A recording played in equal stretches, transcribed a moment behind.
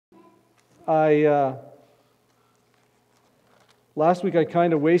I last week I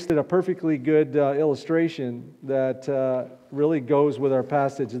kind of wasted a perfectly good illustration that really goes with our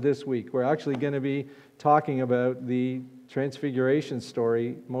passage this week. We're actually going to be talking about the Transfiguration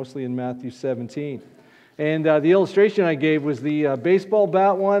story, mostly in Matthew 17. And the illustration I gave was the baseball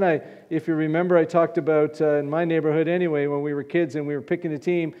bat one. If you remember, I talked about, in my neighborhood anyway, when we were kids and we were picking a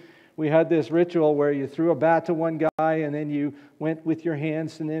team, we had this ritual where you threw a bat to one guy and then you went with your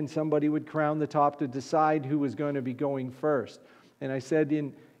hands and then somebody would crown the top to decide who was going to be going first. And I said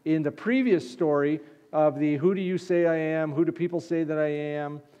in the previous story of the who do you say I am, who do people say that I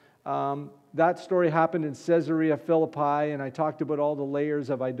am, that story happened in Caesarea Philippi, and I talked about all the layers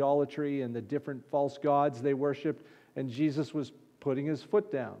of idolatry and the different false gods they worshipped, and Jesus was putting his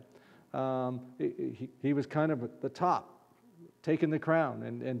foot down. He was kind of at the top, taking the crown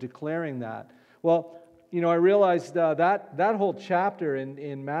and declaring that. Well, you know, I realized that whole chapter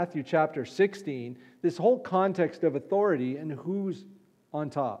in Matthew chapter 16, this whole context of authority and who's on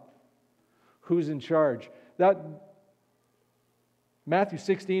top, who's in charge. That Matthew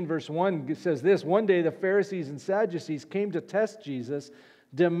 16 verse 1 says this: one day the Pharisees and Sadducees came to test Jesus,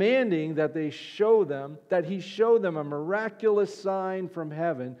 demanding that he show them a miraculous sign from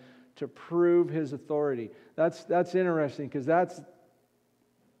heaven to prove his authority. That's interesting, because that's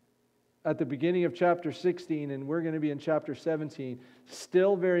at the beginning of chapter 16, and we're going to be in chapter 17,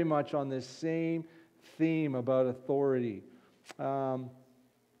 still very much on this same theme about authority. I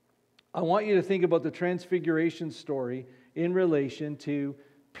want you to think about the Transfiguration story in relation to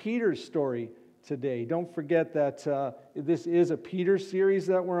Peter's story today. Don't forget that this is a Peter series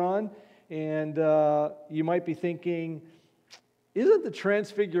that we're on, and you might be thinking, isn't the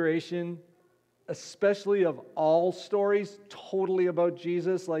Transfiguration, especially of all stories, totally about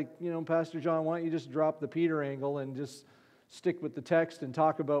Jesus? Like, you know, Pastor John, why don't you just drop the Peter angle and just stick with the text and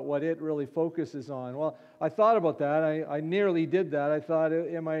talk about what it really focuses on? Well, I thought about that. I nearly did that. I thought,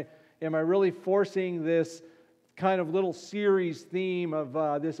 am I really forcing this kind of little series theme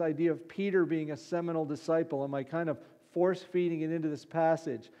of this idea of Peter being a seminal disciple? Am I kind of force-feeding it into this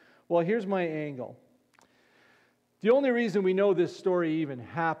passage? Well, here's my angle. The only reason we know this story even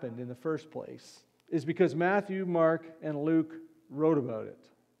happened in the first place is because Matthew, Mark, and Luke wrote about it.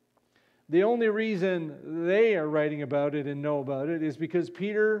 The only reason they are writing about it and know about it is because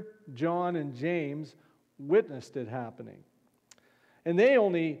Peter, John, and James witnessed it happening. And they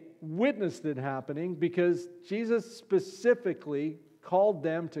only witnessed it happening because Jesus specifically called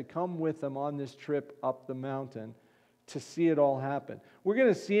them to come with him on this trip up the mountain to see it all happen. We're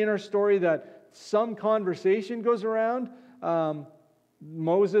going to see in our story that some conversation goes around.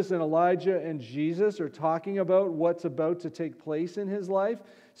 Moses and Elijah and Jesus are talking about what's about to take place in his life.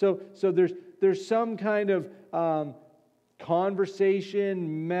 So there's some kind of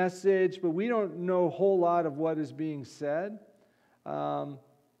conversation, message, but we don't know a whole lot of what is being said. But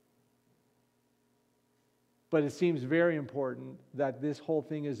it seems very important that this whole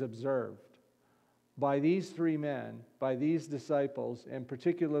thing is observed by these three men, by these disciples, and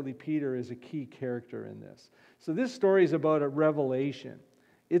particularly Peter is a key character in this. So this story is about a revelation.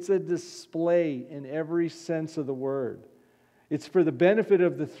 It's a display in every sense of the word. It's for the benefit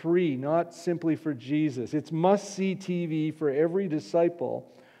of the three, not simply for Jesus. It's must-see TV for every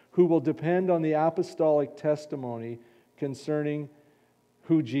disciple who will depend on the apostolic testimony concerning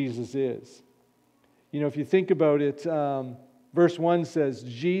who Jesus is. You know, if you think about it, verse 1 says,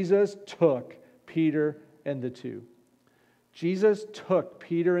 Jesus took Peter and the two. Jesus took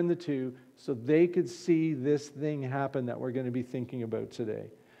Peter and the two so they could see this thing happen that we're going to be thinking about today.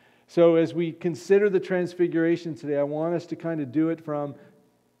 So as we consider the Transfiguration today, I want us to kind of do it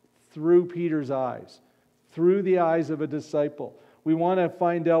through Peter's eyes, through the eyes of a disciple. We want to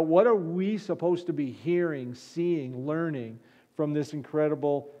find out, what are we supposed to be hearing, seeing, learning from this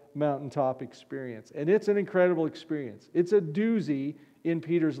incredible mountaintop experience? And it's an incredible experience. It's a doozy in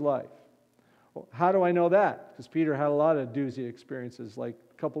Peter's life. Well, how do I know that? Because Peter had a lot of doozy experiences. Like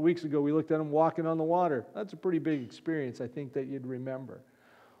a couple weeks ago, we looked at him walking on the water. That's a pretty big experience, I think, that you'd remember.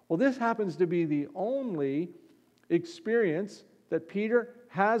 Well, this happens to be the only experience that Peter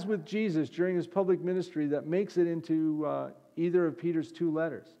has with Jesus during his public ministry that makes it into either of Peter's two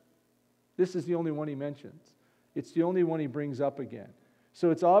letters. This is the only one he mentions. It's the only one he brings up again.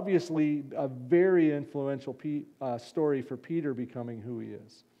 So it's obviously a very influential story for Peter becoming who he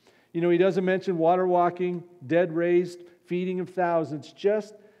is. You know, he doesn't mention water walking, dead raised, feeding of thousands.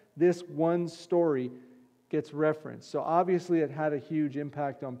 Just this one story gets referenced. So obviously it had a huge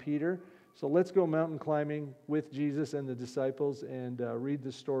impact on Peter. So let's go mountain climbing with Jesus and the disciples and read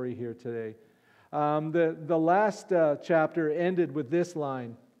the story here today. The last chapter ended with this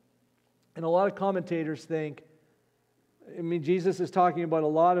line. And a lot of commentators think, I mean, Jesus is talking about a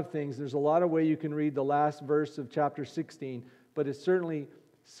lot of things. There's a lot of way you can read the last verse of chapter 16, but it certainly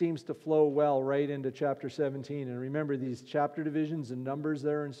seems to flow well right into chapter 17. And remember, these chapter divisions and numbers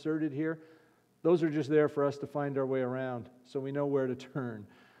that are inserted here, those are just there for us to find our way around, so we know where to turn.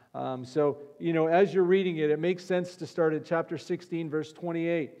 So, as you're reading it, it makes sense to start at chapter 16, verse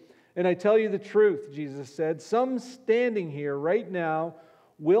 28. And I tell you the truth, Jesus said, some standing here right now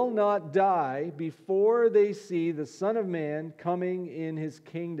will not die before they see the Son of Man coming in his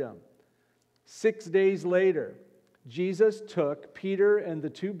kingdom. 6 days later, Jesus took Peter and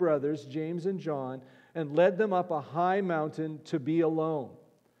the two brothers, James and John, and led them up a high mountain to be alone.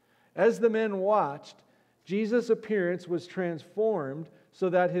 As the men watched, Jesus' appearance was transformed so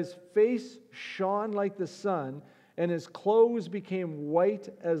that his face shone like the sun and his clothes became white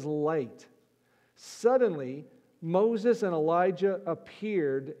as light. Suddenly, Moses and Elijah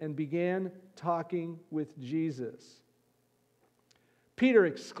appeared and began talking with Jesus. Peter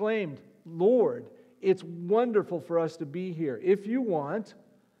exclaimed, "Lord, it's wonderful for us to be here. If you want,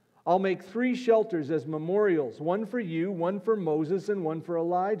 I'll make 3 shelters as memorials, one for you, one for Moses, and one for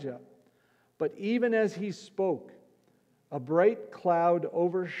Elijah." But even as he spoke, a bright cloud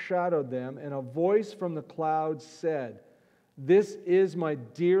overshadowed them, and a voice from the cloud said, "This is my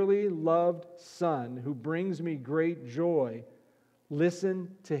dearly loved Son, who brings me great joy.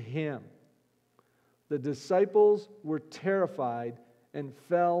 Listen to him." The disciples were terrified and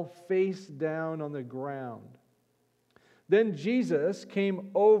fell face down on the ground. Then Jesus came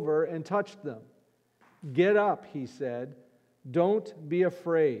over and touched them. "Get up," he said. "Don't be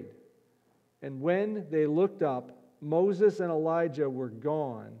afraid." And when they looked up, Moses and Elijah were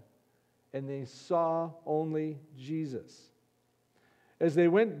gone, and they saw only Jesus. As they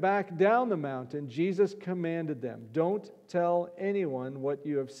went back down the mountain, Jesus commanded them, "Don't tell anyone what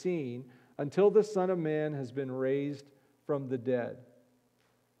you have seen until the Son of Man has been raised from the dead."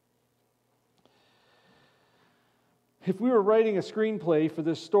 If we were writing a screenplay for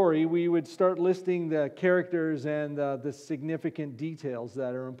this story, we would start listing the characters and the significant details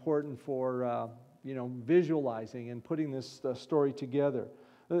that are important for visualizing and putting this story together.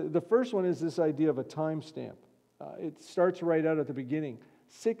 The first one is this idea of a timestamp. It starts right out at the beginning.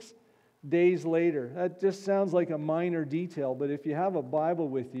 6 days later. That just sounds like a minor detail, but if you have a Bible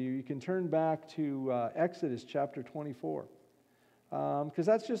with you, you can turn back to Exodus chapter 24. Because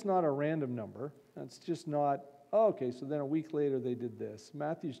that's just not a random number. That's just not, okay, so then a week later they did this.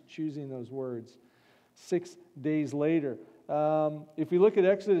 Matthew's choosing those words. 6 days later. If we look at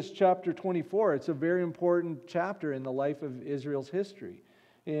Exodus chapter 24, it's a very important chapter in the life of Israel's history.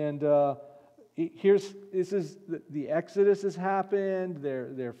 And the Exodus has happened,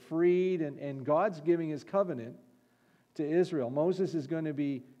 they're freed, and God's giving his covenant to Israel. Moses is going to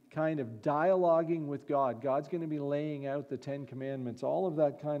be kind of dialoguing with God. God's going to be laying out the 10 Commandments, all of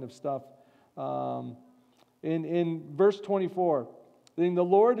that kind of stuff. In verse 24, then the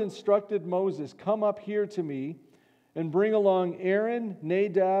Lord instructed Moses, "Come up here to me, and bring along Aaron,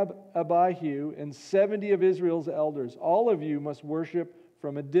 Nadab, Abihu, and 70 of Israel's elders. All of you must worship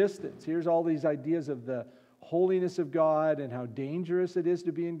from a distance." Here's all these ideas of the holiness of God and how dangerous it is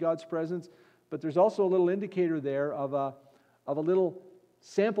to be in God's presence. But there's also a little indicator there of a little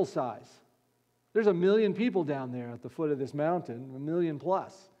sample size. There's 1 million people down there at the foot of this mountain, 1 million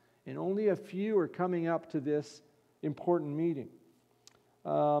plus. And only a few are coming up to this important meeting.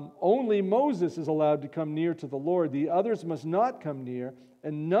 Only Moses is allowed to come near to the Lord. The others must not come near,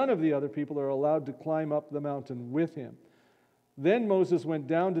 and none of the other people are allowed to climb up the mountain with him. Then Moses went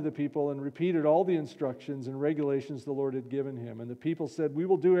down to the people and repeated all the instructions and regulations the Lord had given him. And the people said, "We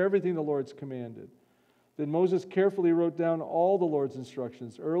will do everything the Lord's commanded." Then Moses carefully wrote down all the Lord's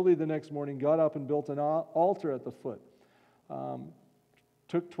instructions. Early the next morning, got up and built an altar at the foot.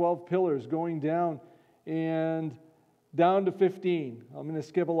 Took 12 pillars going down to 15. I'm going to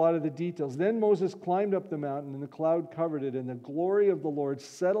skip a lot of the details. Then Moses climbed up the mountain, and the cloud covered it, and the glory of the Lord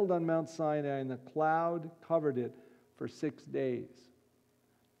settled on Mount Sinai, and the cloud covered it for 6 days.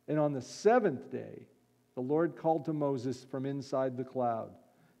 And on the 7th day, the Lord called to Moses from inside the cloud.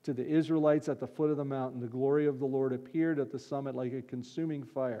 To the Israelites at the foot of the mountain, the glory of the Lord appeared at the summit like a consuming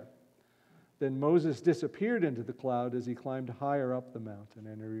fire. Then Moses disappeared into the cloud as he climbed higher up the mountain,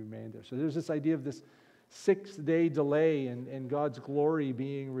 and he remained there. So there's this idea of this 6-day delay and God's glory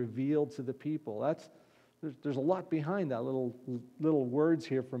being revealed to the people. There's a lot behind that little words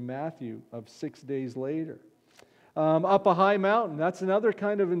here from Matthew of 6 days later. Up a high mountain, that's another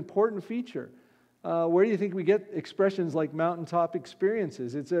kind of important feature. Where do you think we get expressions like mountaintop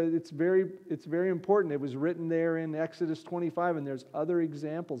experiences? It's very important. It was written there in Exodus 25, and there's other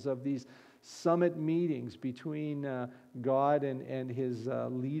examples of these summit meetings between God and his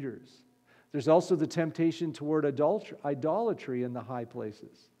leaders. There's also the temptation toward idolatry in the high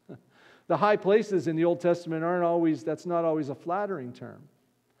places. The high places in the Old Testament that's not always a flattering term.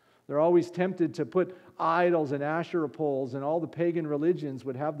 They're always tempted to put idols and Asherah poles, and all the pagan religions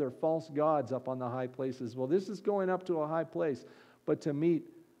would have their false gods up on the high places. Well, this is going up to a high place, but to meet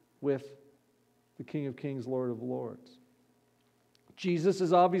with the King of Kings, Lord of Lords. Jesus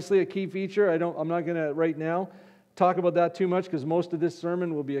is obviously a key feature. I'm not going to right now talk about that too much, because most of this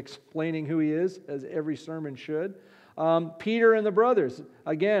sermon will be explaining who he is, as every sermon should. Peter and the brothers.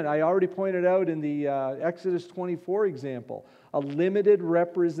 Again, I already pointed out in the Exodus 24 example, a limited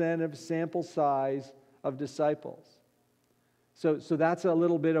representative sample size of disciples. So that's a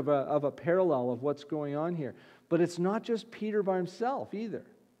little bit of a parallel of what's going on here. But it's not just Peter by himself either.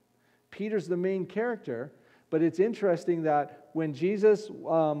 Peter's the main character, but it's interesting that when Jesus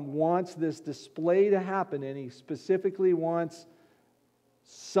wants this display to happen, and he specifically wants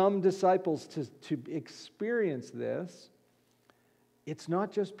some disciples to experience this, it's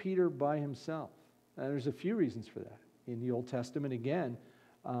not just Peter by himself. And there's a few reasons for that. In the Old Testament, again,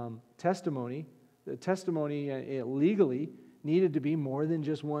 the testimony legally needed to be more than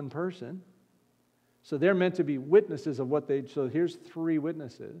just one person. So they're meant to be witnesses of so here's 3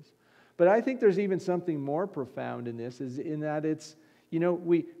 witnesses. But I think there's even something more profound in this, is in that it's,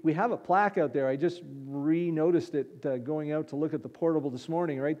 we have a plaque out there. I just re-noticed it going out to look at the portable this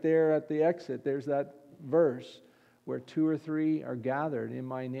morning. Right there at the exit, there's that verse, where 2 or 3 are gathered in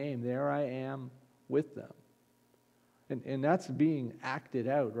my name, there I am with them. And that's being acted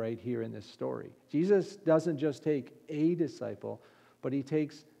out right here in this story. Jesus doesn't just take a disciple, but he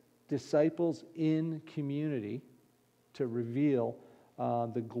takes disciples in community to reveal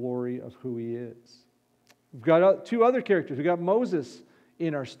the glory of who he is. We've got 2 other characters. We've got Moses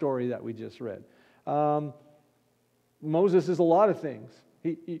in our story that we just read. Moses is a lot of things.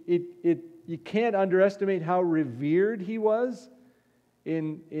 You can't underestimate how revered he was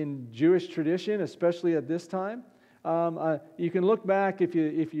in Jewish tradition, especially at this time. You can look back if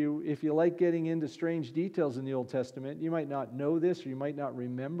you like getting into strange details in the Old Testament. You might not know this, or you might not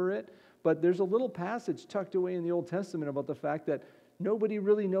remember it, but there's a little passage tucked away in the Old Testament about the fact that nobody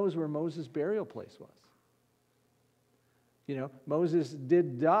really knows where Moses' burial place was. Moses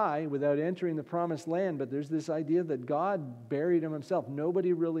did die without entering the promised land, but there's this idea that God buried him himself.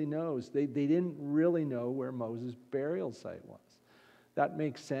 Nobody really knows. They didn't really know where Moses' burial site was. That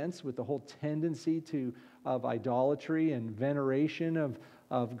makes sense with the whole tendency of idolatry and veneration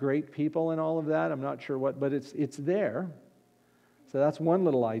of great people and all of that. I'm not sure what, but it's there. So that's one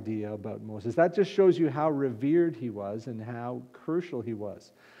little idea about Moses. That just shows you how revered he was and how crucial he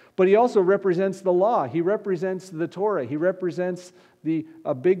was. But he also represents the law. He represents the Torah. He represents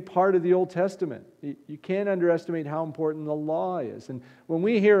a big part of the Old Testament. You can't underestimate how important the law is. And when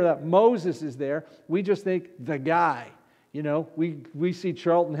we hear that Moses is there, we just think the guy. We see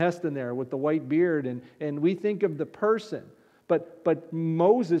Charlton Heston there with the white beard, and we think of the person. But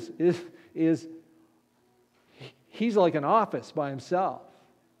Moses he's like an office by himself.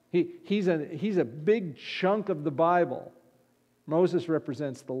 He's a big chunk of the Bible. Moses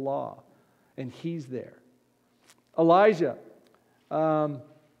represents the law, and he's there. Elijah.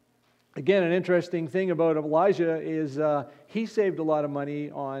 Again, an interesting thing about Elijah is he saved a lot of money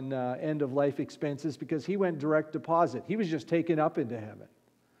on end-of-life expenses because he went direct deposit. He was just taken up into heaven.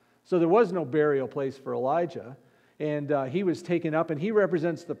 So there was no burial place for Elijah, and he was taken up, and he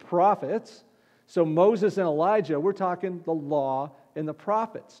represents the prophets. So Moses and Elijah, we're talking the law and the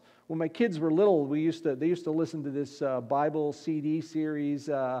prophets. When my kids were little, they used to listen to this Bible CD series,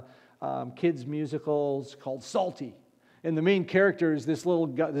 kids musicals called Salty. And the main character is this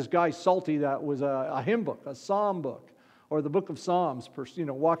guy Salty that was a hymn book, a psalm book, or the book of Psalms,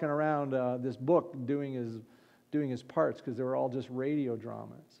 walking around this book doing his parts, because they were all just radio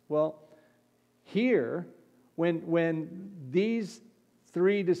dramas. Well, here, when these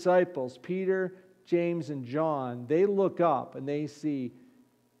 3 disciples, Peter, James, and John, they look up and they see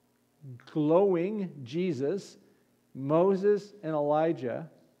glowing Jesus, Moses, and Elijah,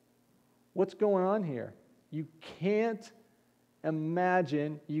 what's going on here? You can't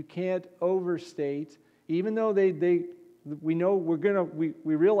imagine, you can't overstate, even though we know we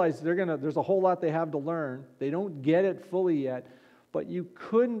realize there's a whole lot they have to learn. They don't get it fully yet, but you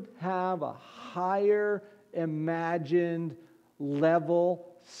couldn't have a higher imagined level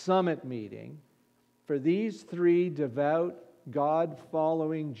summit meeting for these 3 devout,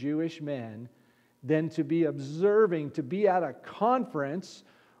 God-following Jewish men than to be observing, to be at a conference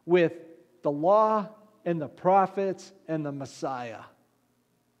with the law and the prophets and the Messiah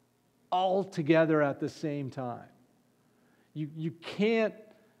all together at the same time. You can't,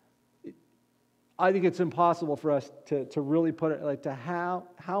 I think it's impossible for us to really put it, like, to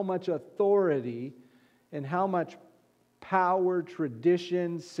how much authority and how much power,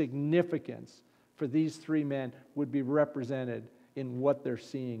 tradition, significance for these three men would be represented in what they're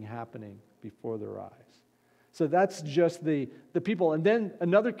seeing happening before their eyes. So that's just the people. And then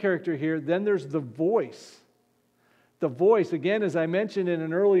another character here, then there's the voice. The voice, again, as I mentioned in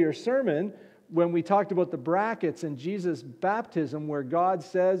an earlier sermon, when we talked about the brackets in Jesus' baptism, where God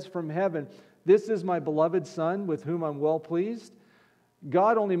says from heaven, "This is my beloved Son with whom I'm well pleased."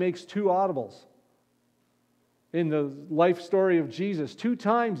 God only makes two audibles in the life story of Jesus. 2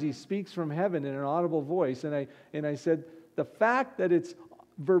 times he speaks from heaven in an audible voice. And I said, the fact that it's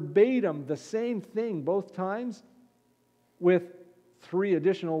verbatim the same thing both times with 3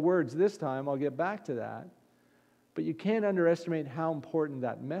 additional words this time, I'll get back to that. But you can't underestimate how important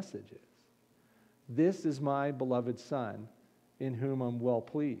that message is. This is my beloved Son in whom I'm well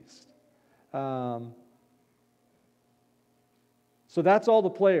pleased. So that's all the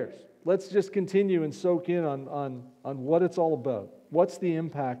players. Let's just continue and soak in on what it's all about. What's the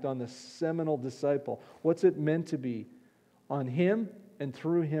impact on the seminal disciple? What's it meant to be on him and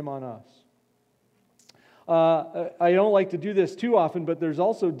through him on us? I don't like to do this too often, but there's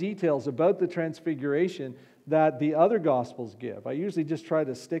also details about the Transfiguration that the other Gospels give. I usually just try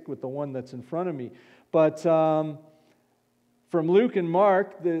to stick with the one that's in front of me. But from Luke and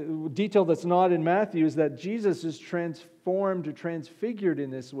Mark, the detail that's not in Matthew is that Jesus is transformed or transfigured in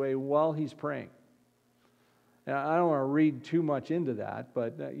this way while he's praying. Now, I don't want to read too much into that,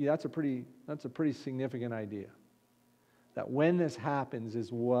 but that's a pretty significant idea. That when this happens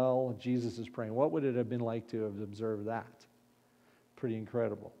is while Jesus is praying. What would it have been like to have observed that? Pretty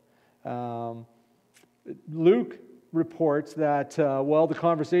incredible. Luke reports that while the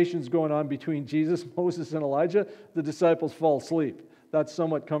conversation's going on between Jesus, Moses, and Elijah, the disciples fall asleep. That's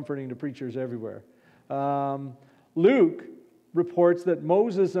somewhat comforting to preachers everywhere. Luke reports that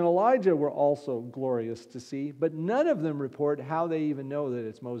Moses and Elijah were also glorious to see, but none of them report how they even know that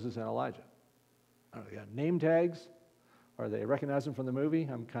it's Moses and Elijah. I don't know, they got name tags? Or they recognize them from the movie?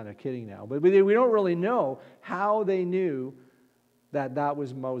 I'm kind of kidding now. But we don't really know how they knew that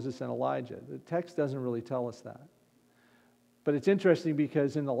was Moses and Elijah. The text doesn't really tell us that. But it's interesting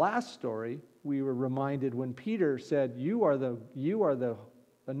because in the last story, we were reminded when Peter said, you are the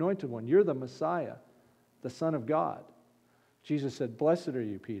anointed one, you're the Messiah, the Son of God. Jesus said, "Blessed are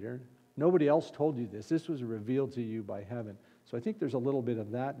you, Peter. Nobody else told you this. This was revealed to you by heaven." So I think there's a little bit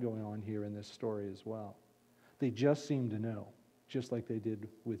of that going on here in this story as well. They just seem to know, just like they did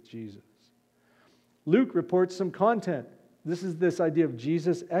with Jesus. Luke reports some content. This is this idea of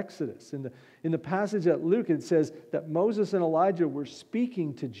Jesus' exodus. In the passage at Luke, it says that Moses and Elijah were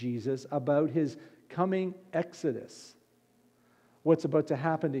speaking to Jesus about his coming exodus, what's about to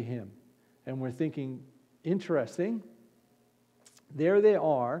happen to him. And we're thinking, interesting. There they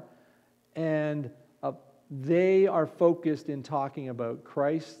are, and they are focused in talking about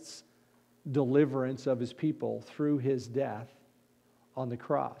Christ's deliverance of his people through his death on the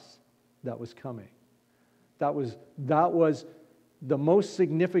cross that was coming. That was the most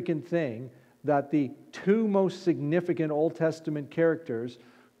significant thing that the 2 most significant Old Testament characters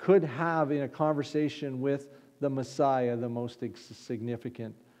could have in a conversation with the Messiah, the most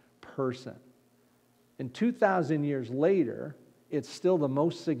significant person. And 2,000 years later, it's still the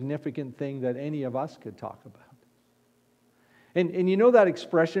most significant thing that any of us could talk about. And you know that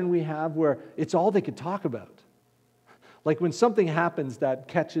expression we have where it's all they could talk about? Like when something happens that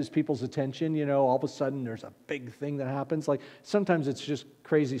catches people's attention, all of a sudden there's a big thing that happens. Like sometimes it's just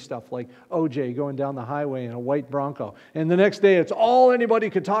crazy stuff like OJ going down the highway in a white Bronco. And the next day it's all anybody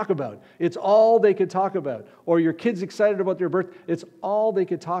could talk about. It's all they could talk about. Or your kid's excited about their birth. It's all they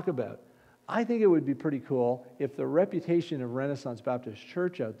could talk about. I think it would be pretty cool if the reputation of Renaissance Baptist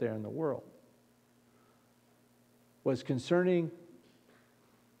Church out there in the world was concerning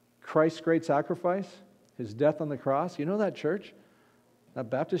Christ's great sacrifice, his death on the cross. You know that church? That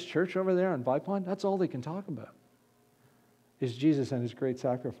Baptist church over there on Vipond? That's all they can talk about, is Jesus and his great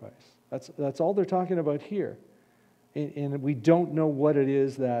sacrifice. That's all they're talking about here. And we don't know what it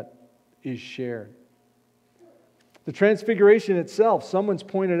is that is shared. The Transfiguration itself, someone's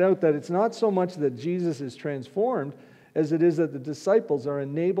pointed out that it's not so much that Jesus is transformed as it is that the disciples are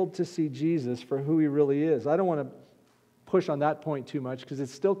enabled to see Jesus for who he really is. I don't want to push on that point too much because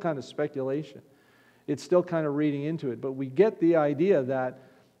it's still kind of speculation. It's still kind of reading into it. But we get the idea that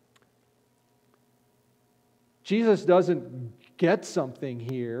Jesus doesn't get something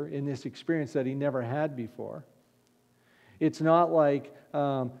here in this experience that he never had before. It's not like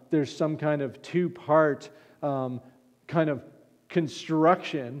there's some kind of two-part kind of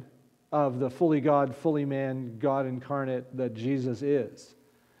construction of the fully God, fully man, God incarnate that Jesus is.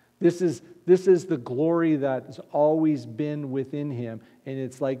 This is the glory that has always been within him. And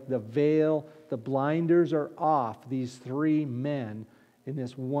it's like the veil, the blinders are off, these three men in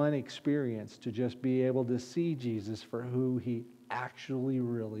this one experience to just be able to see Jesus for who he actually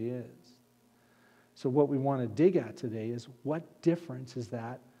really is. So what we want to dig at today is, what difference is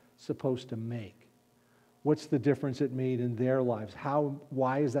that supposed to make? What's the difference it made in their lives?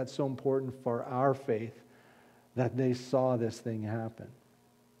 Why is that so important for our faith that they saw this thing happen?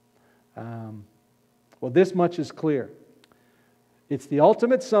 Well, this much is clear. It's the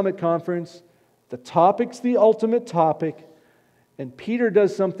ultimate summit conference. The topic's the ultimate topic. And Peter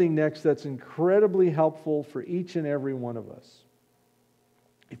does something next that's incredibly helpful for each and every one of us.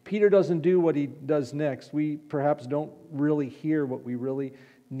 If Peter doesn't do what he does next, we perhaps don't really hear what we really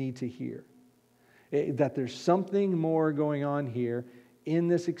need to hear. That there's something more going on here in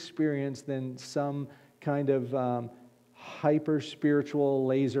this experience than some kind of hyper-spiritual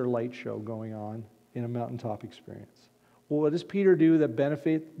laser light show going on in a mountaintop experience. Well, what does Peter do that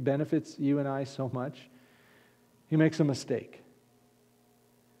benefits you and I so much? He makes a mistake.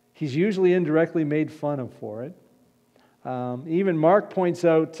 He's usually indirectly made fun of for it. Even Mark points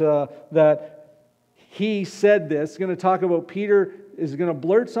out that he said this. He's going to talk about Peter is going to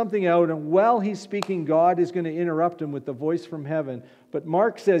blurt something out, and while he's speaking, God is going to interrupt him with the voice from heaven. But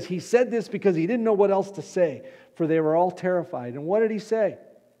Mark says he said this because he didn't know what else to say, for they were all terrified. And what did he say?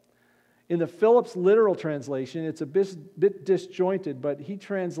 In the Phillips literal translation, it's a bit disjointed, but he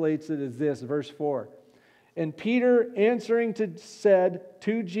translates it as this, verse 4. And Peter answering said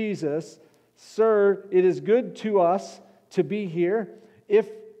to Jesus, Sir, it is good to us to be here. If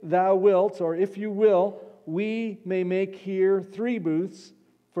thou wilt, or if you will, we may make here 3 booths,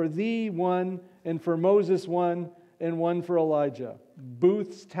 for thee one, and for Moses one, and one for Elijah.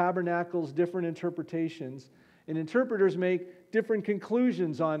 Booths, tabernacles, different interpretations. And interpreters make different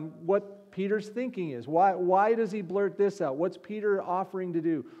conclusions on what Peter's thinking is. Why does he blurt this out? What's Peter offering to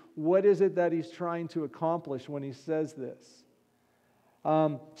do? What is it that he's trying to accomplish when he says this?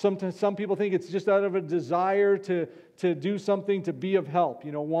 Some people think it's just out of a desire to do something to be of help,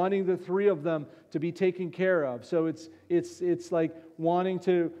 wanting the 3 of them to be taken care of. So it's like wanting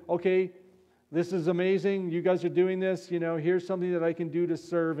to, okay, this is amazing, you guys are doing this, here's something that I can do to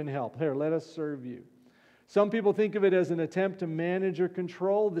serve and help. Here, let us serve you. Some people think of it as an attempt to manage or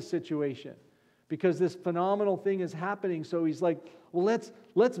control the situation because this phenomenal thing is happening. So he's like, well,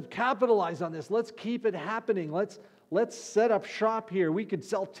 let's capitalize on this. Let's keep it happening. Let's set up shop here. We could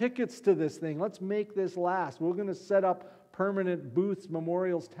sell tickets to this thing. Let's make this last. We're going to set up permanent booths,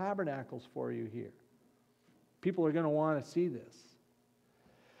 memorials, tabernacles for you here. People are going to want to see this.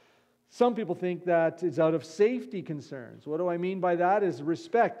 Some people think that it's out of safety concerns. What do I mean by that? Is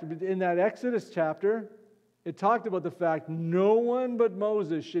respect. In that Exodus chapter, it talked about the fact no one but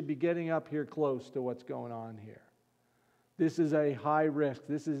Moses should be getting up here close to what's going on here. This is a high risk.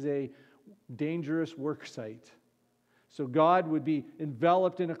 This is a dangerous work site. So God would be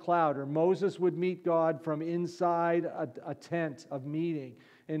enveloped in a cloud, or Moses would meet God from inside a tent of meeting.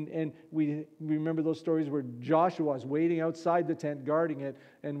 And we remember those stories where Joshua was waiting outside the tent, guarding it,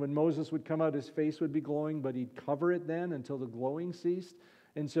 and when Moses would come out, his face would be glowing, but he'd cover it then until the glowing ceased.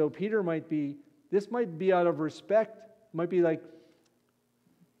 And so Peter this might be out of respect, might be like,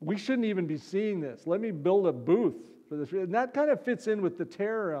 we shouldn't even be seeing this. Let me build a booth for this. And that kind of fits in with the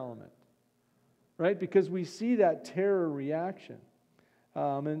terror element, right? Because we see that terror reaction,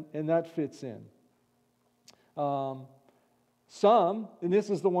 and that fits in. Some, and this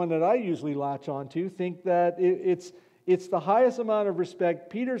is the one that I usually latch onto, think that it's the highest amount of respect.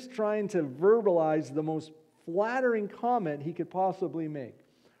 Peter's trying to verbalize the most flattering comment he could possibly make.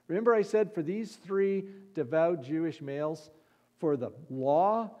 Remember I said for these 3 devout Jewish males, for the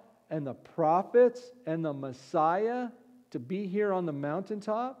law and the prophets and the Messiah to be here on the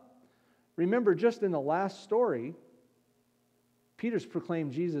mountaintop? Remember, just in the last story, Peter's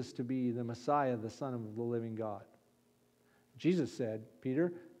proclaimed Jesus to be the Messiah, the Son of the living God. Jesus said,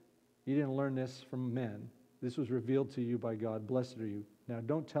 Peter, you didn't learn this from men. This was revealed to you by God. Blessed are you. Now,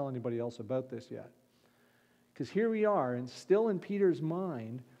 don't tell anybody else about this yet. Because here we are, and still in Peter's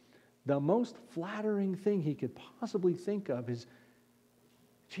mind, the most flattering thing he could possibly think of is,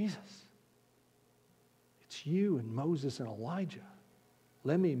 Jesus, it's you and Moses and Elijah.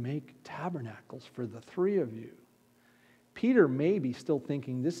 Let me make tabernacles for the 3 of you. Peter may be still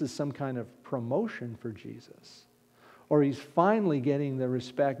thinking this is some kind of promotion for Jesus, or he's finally getting the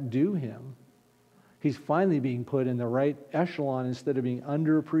respect due him. He's finally being put in the right echelon instead of being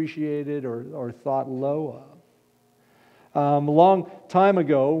underappreciated or thought low of. A long time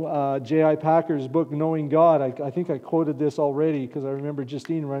ago, J.I. Packer's book, Knowing God, I think I quoted this already because I remember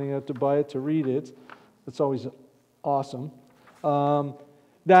Justine running out to buy it to read it. It's always awesome.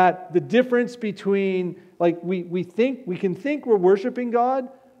 That the difference between, like, we can think we're worshiping God,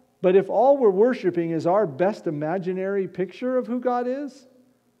 but if all we're worshiping is our best imaginary picture of who God is,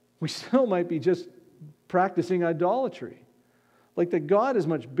 we still might be just practicing idolatry. Like, that God is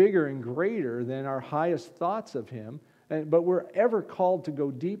much bigger and greater than our highest thoughts of Him, but we're ever called to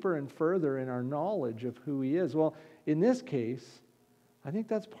go deeper and further in our knowledge of who He is. Well, in this case, I think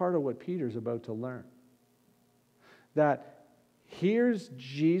that's part of what Peter's about to learn. That here's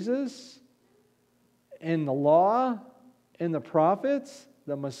Jesus and the law and the prophets,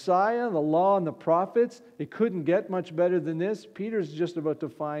 the Messiah, the law and the prophets. It couldn't get much better than this. Peter's just about to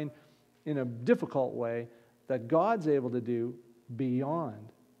find, in a difficult way, that God's able to do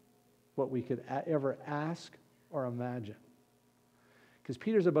beyond what we could ever ask or imagine. Because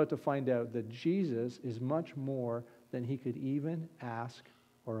Peter's about to find out that Jesus is much more than he could even ask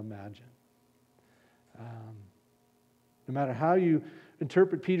or imagine. No matter how you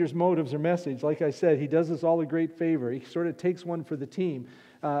interpret Peter's motives or message, like I said, he does us all a great favor. He sort of takes one for the team.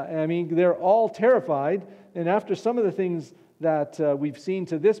 They're all terrified, and after some of the things that we've seen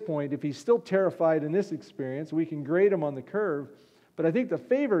to this point, if he's still terrified in this experience, we can grade him on the curve. But I think the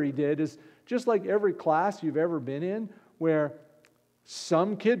favor he did is just like every class you've ever been in, where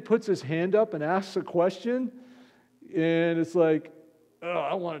some kid puts his hand up and asks a question, and it's like, oh,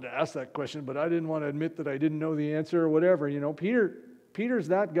 I wanted to ask that question, but I didn't want to admit that I didn't know the answer or whatever. You know, Peter's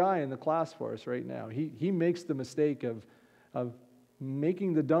that guy in the class for us right now. He makes the mistake of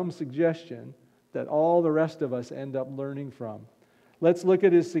making the dumb suggestion that all the rest of us end up learning from. Let's look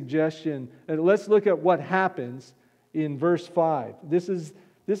at his suggestion, and let's look at what happens in verse 5. This is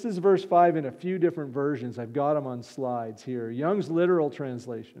verse 5 in a few different versions. I've got them on slides here. Young's literal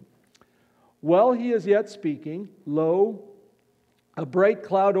translation. While he is yet speaking, lo, a bright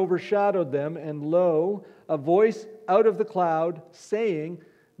cloud overshadowed them, and lo, a voice out of the cloud saying,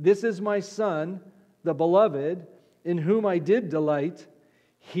 "This is my Son, the beloved, in whom I did delight.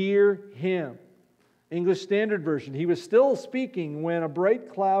 Hear him." English Standard Version. He was still speaking when a bright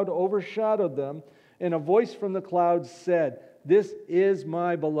cloud overshadowed them, and a voice from the cloud said, "This is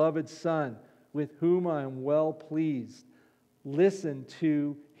my beloved Son, with whom I am well pleased. Listen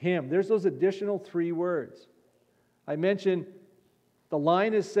to him." There's those additional 3 words. I mentioned the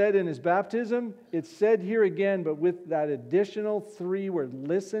line is said in his baptism. It's said here again, but with that additional 3 words,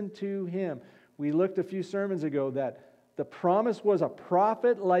 listen to him. We looked a few sermons ago that the promise was a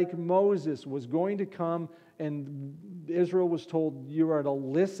prophet like Moses was going to come, and Israel was told, you are to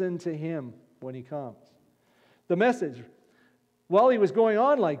listen to him when he comes. The message: while he was going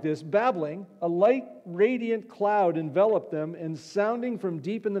on like this, babbling, a light, radiant cloud enveloped them, and sounding from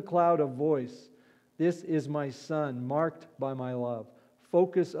deep in the cloud a voice, "This is my Son, marked by my love,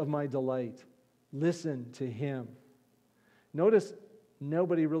 focus of my delight. Listen to him." Notice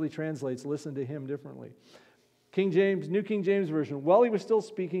nobody really translates "listen to him" differently. New King James Version. While he was still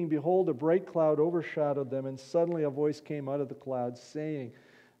speaking, behold, a bright cloud overshadowed them, and suddenly a voice came out of the cloud saying,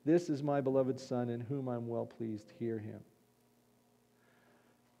 "This is my beloved Son, in whom I am well pleased. Hear him."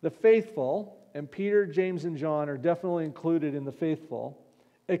 The faithful, and Peter, James, and John are definitely included in the faithful,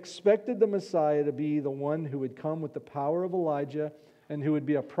 expected the Messiah to be the one who would come with the power of Elijah and who would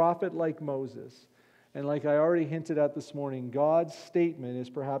be a prophet like Moses. And like I already hinted at this morning, God's statement is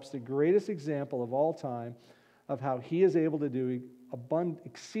perhaps the greatest example of all time of how He is able to do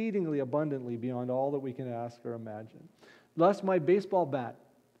exceedingly abundantly beyond all that we can ask or imagine. Thus, my baseball bat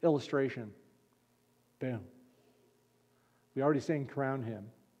illustration. Boom. We already sang "Crown Him."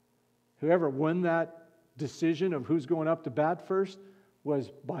 Whoever won that decision of who's going up to bat first was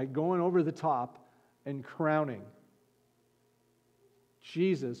by going over the top and crowning.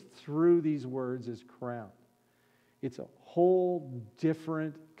 Jesus, through these words, is crowned. It's a whole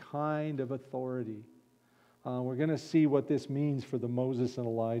different kind of authority. We're going to see what this means for the Moses and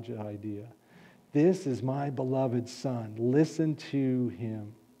Elijah idea. This is my beloved Son. Listen to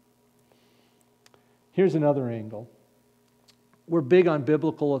him. Here's another angle. We're big on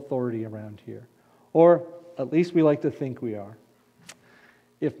biblical authority around here. Or at least we like to think we are.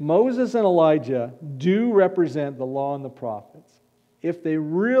 If Moses and Elijah do represent the law and the prophets, if they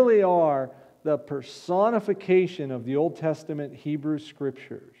really are the personification of the Old Testament Hebrew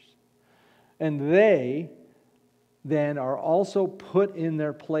Scriptures, and they then are also put in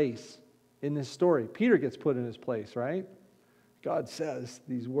their place in this story. Peter gets put in his place, right? God says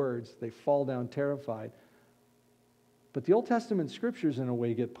these words, they fall down terrified. But the Old Testament scriptures, in a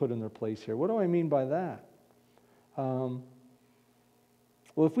way, get put in their place here. What do I mean by that?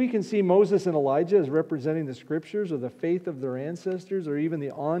 Well, if we can see Moses and Elijah as representing the scriptures or the faith of their ancestors or even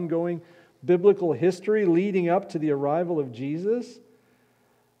the ongoing biblical history leading up to the arrival of Jesus,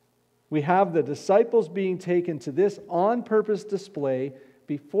 we have the disciples being taken to this on-purpose display.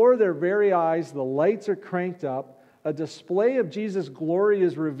 Before their very eyes, the lights are cranked up. A display of Jesus' glory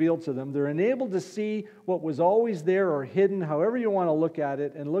is revealed to them. They're enabled to see what was always there or hidden, however you want to look at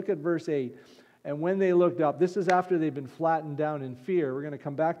it. And look at verse 8. And when they looked up, this is after they've been flattened down in fear. We're going to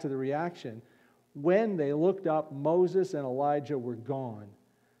come back to the reaction. When they looked up, Moses and Elijah were gone,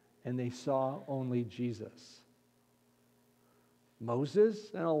 and they saw only Jesus.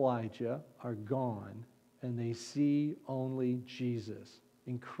 Moses and Elijah are gone, and they see only Jesus.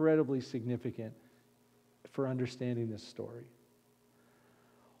 Incredibly significant for understanding this story.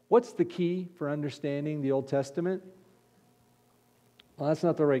 What's the key for understanding the Old Testament? Well, that's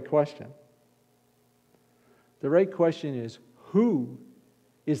not the right question. The right question is, who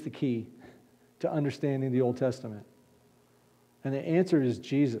is the key to understanding the Old Testament? And the answer is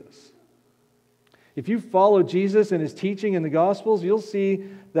Jesus. If you follow Jesus and his teaching in the Gospels, you'll see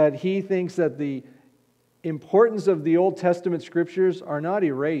that he thinks that the importance of the Old Testament scriptures are not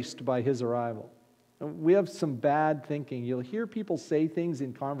erased by his arrival. We have some bad thinking. You'll hear people say things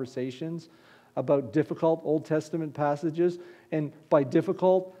in conversations about difficult Old Testament passages. And by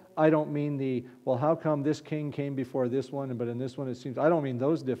difficult, I don't mean well, how come this king came before this one, but in this one it seems... I don't mean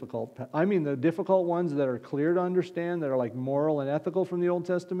those difficult. I mean the difficult ones that are clear to understand, that are like moral and ethical from the Old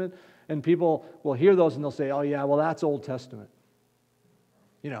Testament. And people will hear those and they'll say, oh yeah, well that's Old Testament.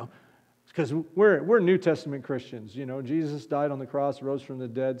 Because we're New Testament Christians. Jesus died on the cross, rose from the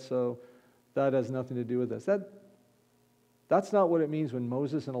dead, so that has nothing to do with this. That's not what it means when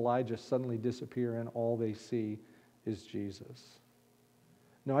Moses and Elijah suddenly disappear and all they see is Jesus.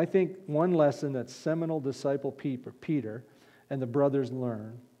 No, I think one lesson that seminal disciple Peter and the brothers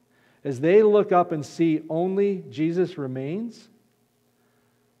learn, as they look up and see only Jesus remains,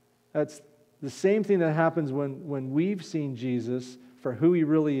 that's the same thing that happens when we've seen Jesus for who he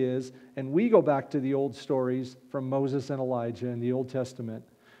really is, and we go back to the old stories from Moses and Elijah in the Old Testament.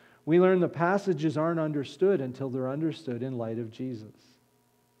 We learn the passages aren't understood until they're understood in light of Jesus.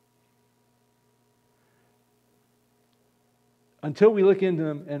 Until we look into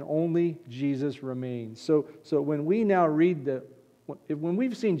them and only Jesus remains. So when we now read when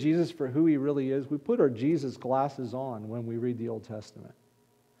we've seen Jesus for who he really is, we put our Jesus glasses on when we read the Old Testament.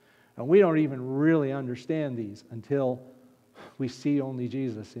 And we don't even really understand these until we see only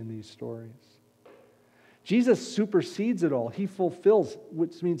Jesus in these stories. Jesus supersedes it all. He fulfills,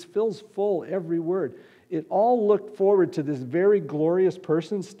 which means fills full every word. It all looked forward to this very glorious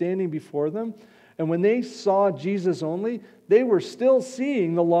person standing before them. And when they saw Jesus only, they were still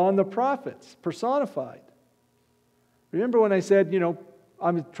seeing the law and the prophets personified. Remember when I said,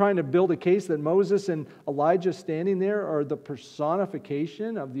 I'm trying to build a case that Moses and Elijah standing there are the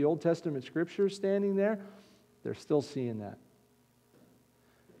personification of the Old Testament scriptures standing there? They're still seeing that.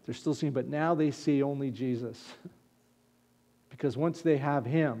 They're still seeing, but now they see only Jesus. Because once they have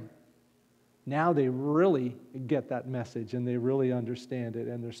him, now they really get that message and they really understand it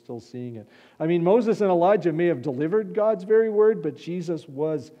and they're still seeing it. I mean, Moses and Elijah may have delivered God's very word, but Jesus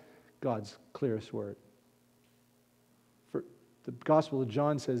was God's clearest word. For the Gospel of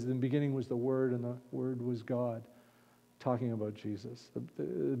John says, in the beginning was the Word and the Word was God, talking about Jesus.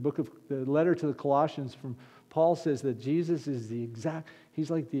 The letter to the Colossians from Paul says that Jesus is he's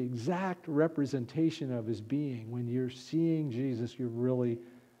like the exact representation of his being. When you're seeing Jesus, you're really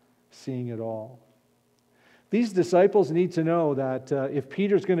seeing it all. These disciples need to know that if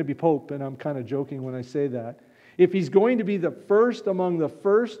Peter's going to be Pope, and I'm kind of joking when I say that, if he's going to be the first among the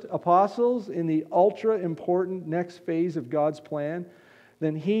first apostles in the ultra-important next phase of God's plan,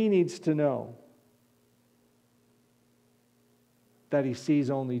 then he needs to know that he sees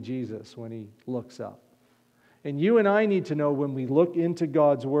only Jesus when he looks up. And you and I need to know when we look into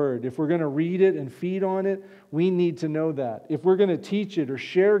God's Word, if we're going to read it and feed on it, we need to know that. If we're going to teach it or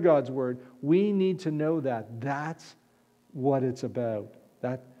share God's Word, we need to know that. That's what it's about.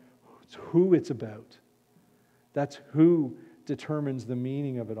 That's who it's about. That's who determines the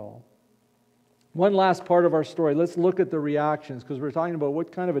meaning of it all. One last part of our story. Let's look at the reactions, because we're talking about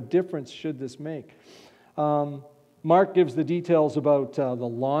what kind of a difference should this make. Mark gives the details about the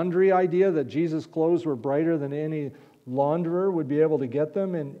laundry idea, that Jesus' clothes were brighter than any launderer would be able to get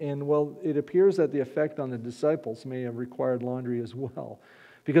them. And well, it appears that the effect on the disciples may have required laundry as well.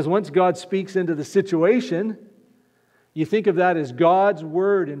 Because once God speaks into the situation, you think of that as God's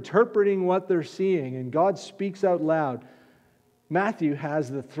word interpreting what they're seeing, and God speaks out loud. Matthew has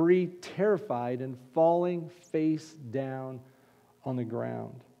the three terrified and falling face down on the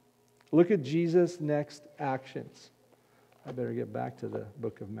ground. Look at Jesus' next actions. I better get back to the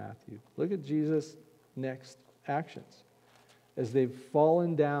book of Matthew. Look at Jesus' next actions. As they've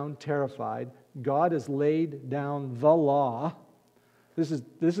fallen down terrified, God has laid down the law. This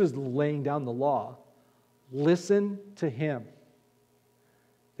is laying down the law. Listen to Him.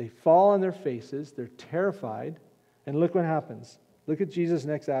 They fall on their faces. They're terrified. And look what happens. Look at Jesus'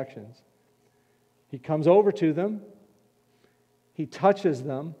 next actions. He comes over to them. He touches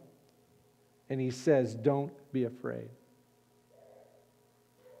them. And He says, "Don't be afraid."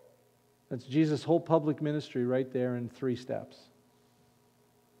 That's Jesus' whole public ministry right there in 3 steps.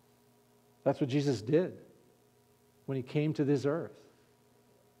 That's what Jesus did when He came to this earth.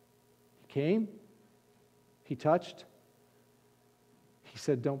 He came, He touched, He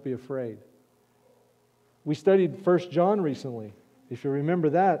said, "Don't be afraid." We studied 1 John recently. If you remember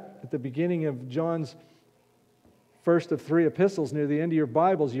that, at the beginning of John's first of 3 epistles, near the end of your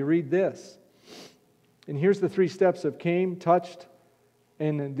Bibles, you read this. And here's the 3 steps of came, touched,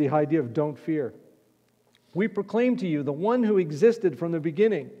 and the idea of don't fear. "We proclaim to you the one who existed from the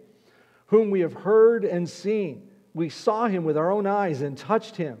beginning, whom we have heard and seen. We saw Him with our own eyes and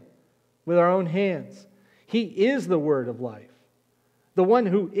touched Him with our own hands. He is the word of life. The one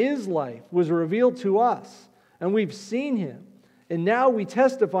who is life was revealed to us, and we've seen Him. And now we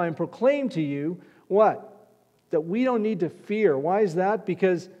testify and proclaim to you," what? That we don't need to fear. Why is that?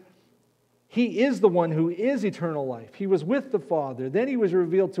 Because He is the one who is eternal life. He was with the Father. Then He was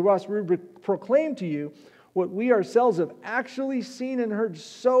revealed to us. We proclaim to you what we ourselves have actually seen and heard,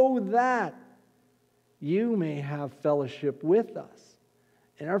 so that you may have fellowship with us.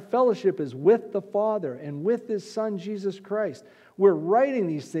 And our fellowship is with the Father and with His Son, Jesus Christ. We're writing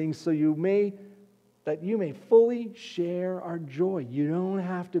these things so that you may fully share our joy. You don't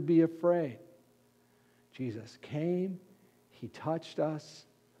have to be afraid. Jesus came, He touched us,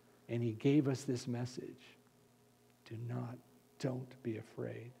 and He gave us this message. Don't be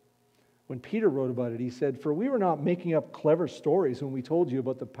afraid. When Peter wrote about it, he said, "For we were not making up clever stories when we told you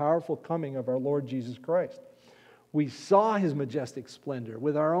about the powerful coming of our Lord Jesus Christ. We saw His majestic splendor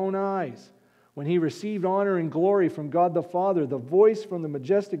with our own eyes. When He received honor and glory from God the Father, the voice from the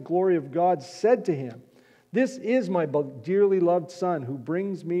majestic glory of God said to Him, 'This is my dearly loved Son who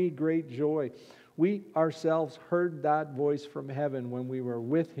brings me great joy.' We ourselves heard that voice from heaven when we were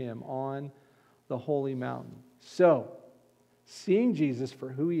with Him on the holy mountain." So, seeing Jesus for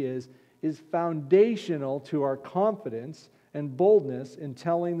who He is foundational to our confidence and boldness in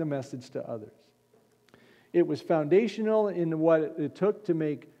telling the message to others. It was foundational in what it took to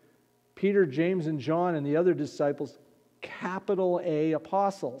make Peter, James, and John and the other disciples capital A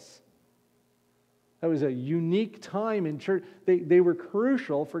apostles. That was a unique time in church. They were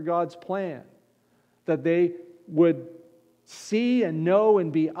crucial for God's plan, that they would see and know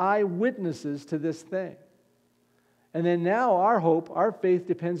and be eyewitnesses to this thing. And then now our hope, our faith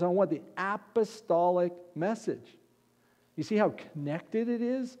depends on what? The apostolic message. You see how connected it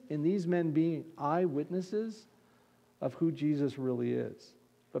is in these men being eyewitnesses of who Jesus really is.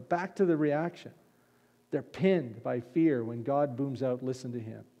 But back to the reaction. They're pinned by fear when God booms out, "Listen to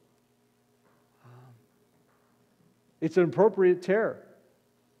Him." It's an appropriate terror.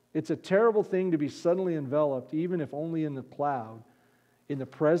 It's a terrible thing to be suddenly enveloped, even if only in the cloud, in the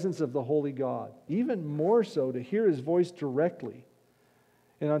presence of the holy God. Even more so to hear His voice directly.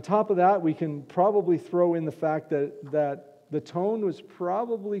 And on top of that, we can probably throw in the fact that the tone was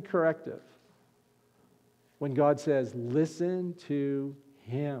probably corrective when God says, "Listen to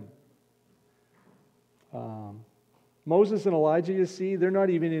Him." Moses and Elijah, you see, they're not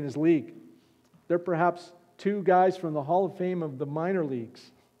even in His league. They're perhaps 2 guys from the Hall of Fame of the minor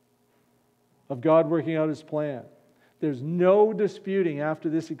leagues of God working out His plan. There's no disputing after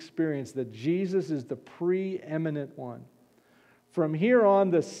this experience that Jesus is the preeminent one. From here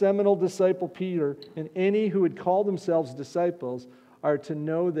on, the seminal disciple Peter and any who would call themselves disciples are to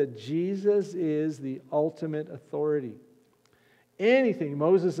know that Jesus is the ultimate authority. Anything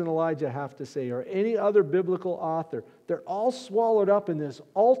Moses and Elijah have to say, or any other biblical author, they're all swallowed up in this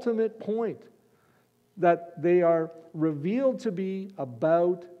ultimate point that they are revealed to be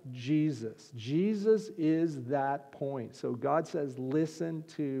about Jesus. Jesus is that point. So God says, "Listen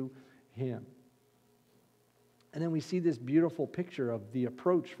to Him." And then we see this beautiful picture of the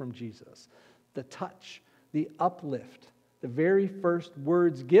approach from Jesus, the touch, the uplift. The very first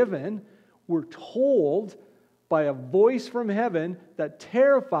words given were told by a voice from heaven that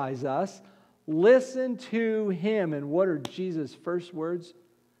terrifies us. Listen to him. And what are Jesus' first words?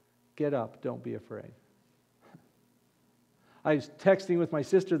 Get up, don't be afraid. I was texting with my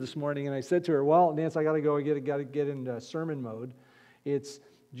sister this morning, and I said to her, well, Nance, I got to go. I got to get into sermon mode. It's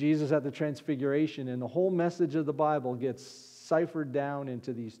Jesus at the Transfiguration, and the whole message of the Bible gets ciphered down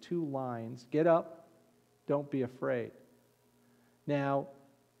into these two lines. Get up, don't be afraid. Now,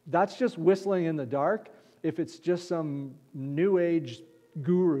 that's just whistling in the dark. If it's just some new age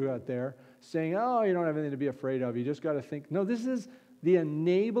guru out there saying, oh, you don't have anything to be afraid of, you just got to think. No, this is the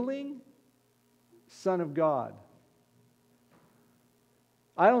enabling Son of God.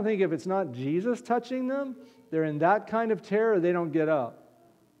 I don't think if it's not Jesus touching them, they're in that kind of terror, they don't get up.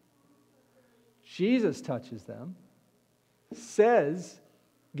 Jesus touches them, says,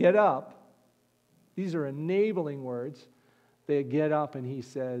 get up. These are enabling words. They get up and he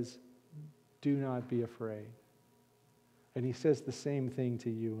says, do not be afraid. And he says the same thing to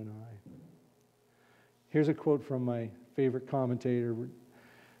you and I. Here's a quote from my favorite commentator.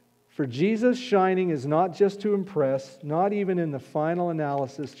 For Jesus, shining is not just to impress, not even in the final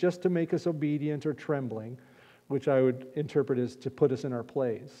analysis, just to make us obedient or trembling, which I would interpret as to put us in our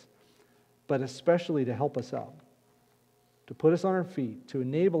place, but especially to help us up, to put us on our feet, to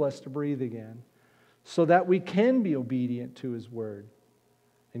enable us to breathe again, so that we can be obedient to his word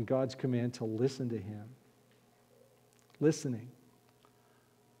and God's command to listen to him. Listening.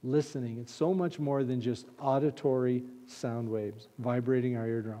 It's so much more than just auditory sound waves vibrating our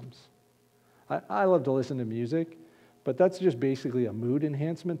eardrums. I love to listen to music, but that's just basically a mood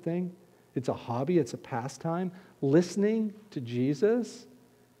enhancement thing. It's a hobby, it's a pastime. Listening to Jesus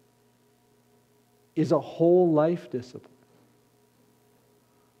is a whole life discipline.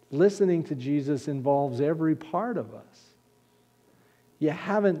 Listening to Jesus involves every part of us. You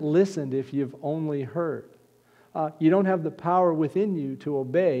haven't listened if you've only heard. You don't have the power within you to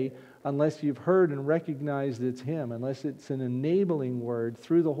obey unless you've heard and recognized it's him, unless it's an enabling word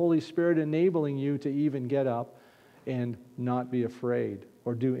through the Holy Spirit enabling you to even get up and not be afraid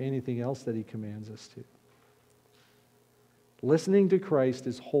or do anything else that he commands us to. Listening to Christ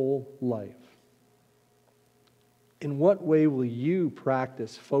is whole life. In what way will you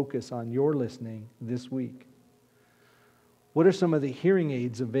practice focus on your listening this week? What are some of the hearing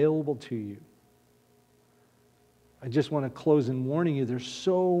aids available to you? I just want to close in warning you, there's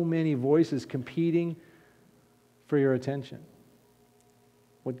so many voices competing for your attention.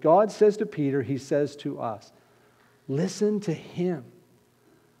 What God says to Peter, he says to us. Listen to him.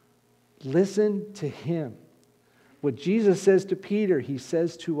 Listen to him. What Jesus says to Peter, he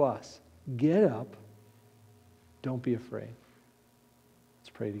says to us. Get up. Don't be afraid. Let's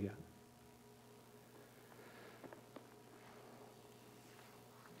pray together.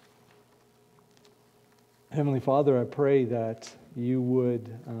 Heavenly Father, I pray that you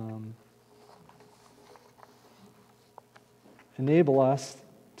would enable us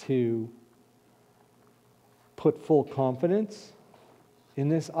to put full confidence in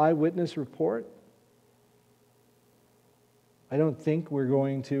this eyewitness report. I don't think we're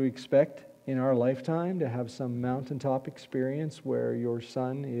going to expect in our lifetime to have some mountaintop experience where your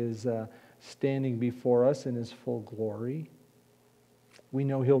Son is standing before us in his full glory. We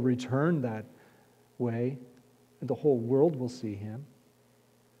know he'll return that way, and the whole world will see him.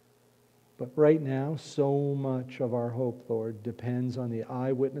 But right now, so much of our hope, Lord, depends on the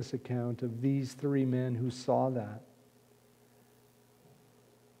eyewitness account of these three men who saw that.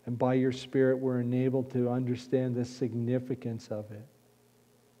 And by your Spirit, we're enabled to understand the significance of it.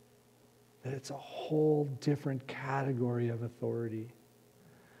 That it's a whole different category of authority.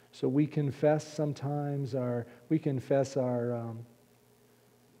 So we confess sometimes the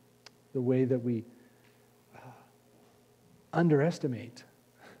way that we underestimate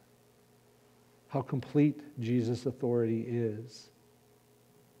how complete Jesus' authority is.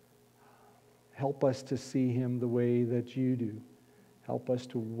 Help us to see him the way that you do. Help us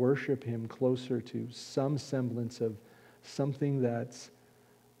to worship him closer to some semblance of something that's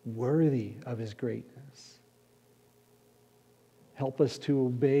worthy of his greatness. Help us to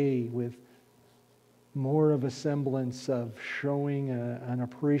obey with more of a semblance of showing an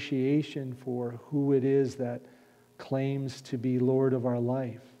appreciation for who it is that claims to be Lord of our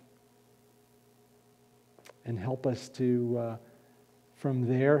life. And help us to, from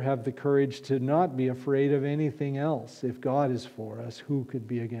there, have the courage to not be afraid of anything else. If God is for us, who could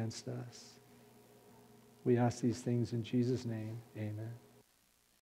be against us? We ask these things in Jesus' name. Amen.